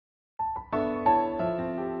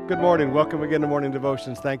Good morning. Welcome again to Morning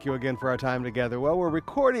Devotions. Thank you again for our time together. Well, we're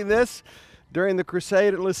recording this during the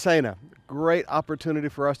crusade at Lucena. Great opportunity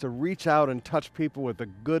for us to reach out and touch people with the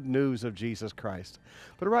good news of Jesus Christ.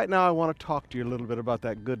 But right now I want to talk to you a little bit about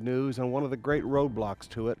that good news and one of the great roadblocks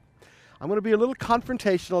to it. I'm going to be a little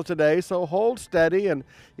confrontational today, so hold steady and,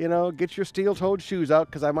 get your steel-toed shoes out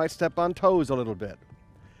because I might step on toes a little bit.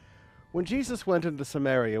 When Jesus went into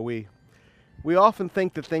Samaria, we often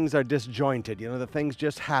think that things are disjointed, that things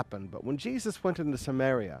just happen. But when Jesus went into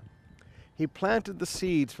Samaria, he planted the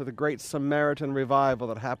seeds for the great Samaritan revival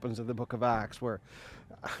that happens in the book of Acts, where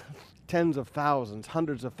tens of thousands,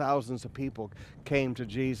 hundreds of thousands of people came to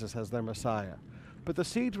Jesus as their Messiah. But the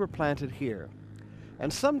seeds were planted here.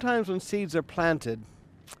 And sometimes when seeds are planted,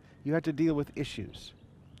 you have to deal with issues.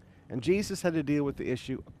 And Jesus had to deal with the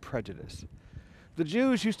issue of prejudice. The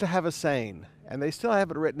Jews used to have a saying, and they still have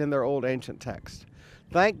it written in their old ancient text.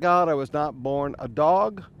 Thank God I was not born a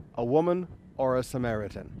dog, a woman, or a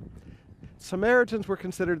Samaritan. Samaritans were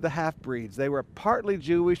considered the half-breeds. They were partly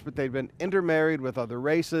Jewish, but they'd been intermarried with other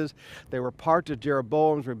races. They were part of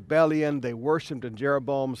Jeroboam's rebellion. They worshipped in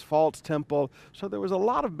Jeroboam's false temple. So there was a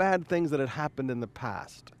lot of bad things that had happened in the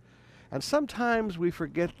past. And sometimes we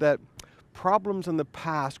forget that problems in the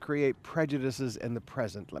past create prejudices in the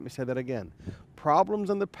present. Let me say that again. Problems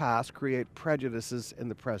in the past create prejudices in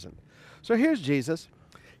the present. So here's Jesus.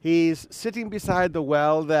 He's sitting beside the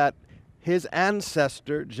well that his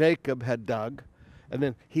ancestor Jacob had dug. And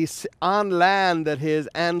then he's on land that his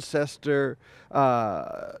ancestor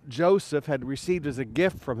Joseph had received as a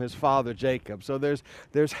gift from his father Jacob. So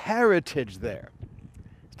there's heritage there.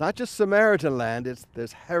 It's not just Samaritan land,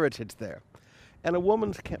 there's heritage there. And a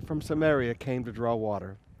woman from Samaria came to draw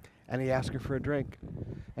water, and he asked her for a drink.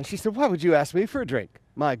 And she said, "Why would you ask me for a drink?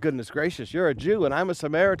 My goodness gracious, you're a Jew and I'm a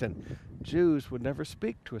Samaritan." Jews would never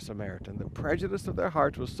speak to a Samaritan. The prejudice of their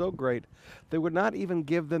hearts was so great, they would not even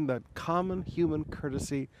give them the common human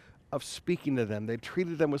courtesy of speaking to them. They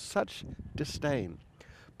treated them with such disdain.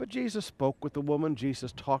 But Jesus spoke with the woman.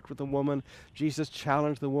 Jesus talked with the woman. Jesus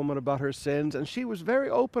challenged the woman about her sins, and she was very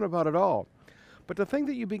open about it all. But the thing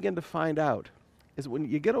that you begin to find out is when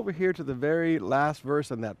you get over here to the very last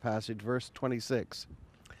verse in that passage, verse 26,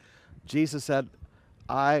 Jesus said,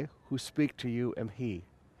 "I who speak to you am he."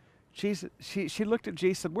 She looked at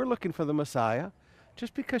Jesus and said, "We're looking for the Messiah."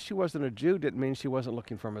 Just because she wasn't a Jew didn't mean she wasn't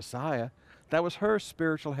looking for Messiah. That was her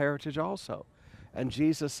spiritual heritage also. And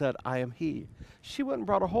Jesus said, "I am he." She went and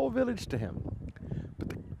brought a whole village to him. But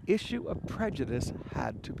the issue of prejudice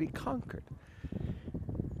had to be conquered.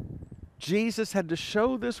 Jesus had to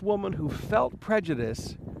show this woman who felt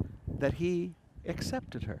prejudice that he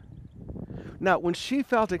accepted her. Now, when she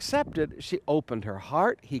felt accepted, she opened her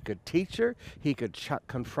heart. He could teach her. He could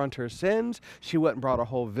confront her sins. She went and brought a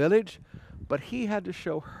whole village. But he had to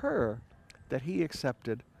show her that he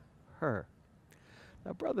accepted her.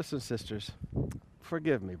 Now, brothers and sisters,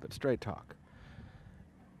 forgive me, but straight talk.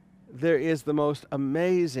 There is the most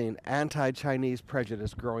amazing anti-Chinese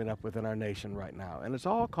prejudice growing up within our nation right now. And it's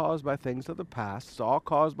all caused by things of the past. It's all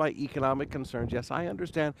caused by economic concerns. Yes, I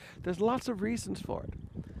understand. There's lots of reasons for it.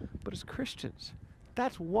 But as Christians,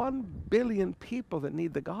 that's 1 billion people that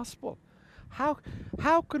need the gospel. How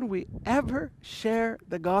can we ever share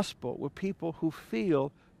the gospel with people who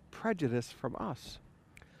feel prejudice from us?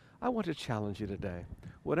 I want to challenge you today.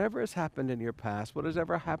 Whatever has happened in your past, what is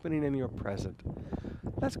ever happening in your present,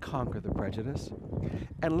 let's conquer the prejudice.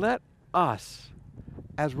 And let us,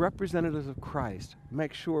 as representatives of Christ,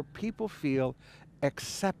 make sure people feel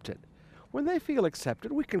accepted. When they feel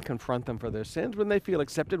accepted, we can confront them for their sins. When they feel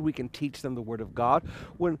accepted, we can teach them the Word of God.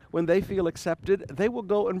 When they feel accepted, they will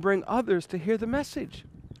go and bring others to hear the message.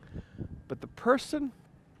 But the person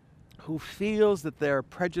who feels that they're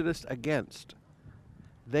prejudiced against,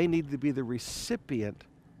 they need to be the recipient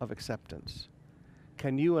of acceptance.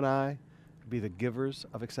 Can you and I be the givers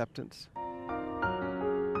of acceptance?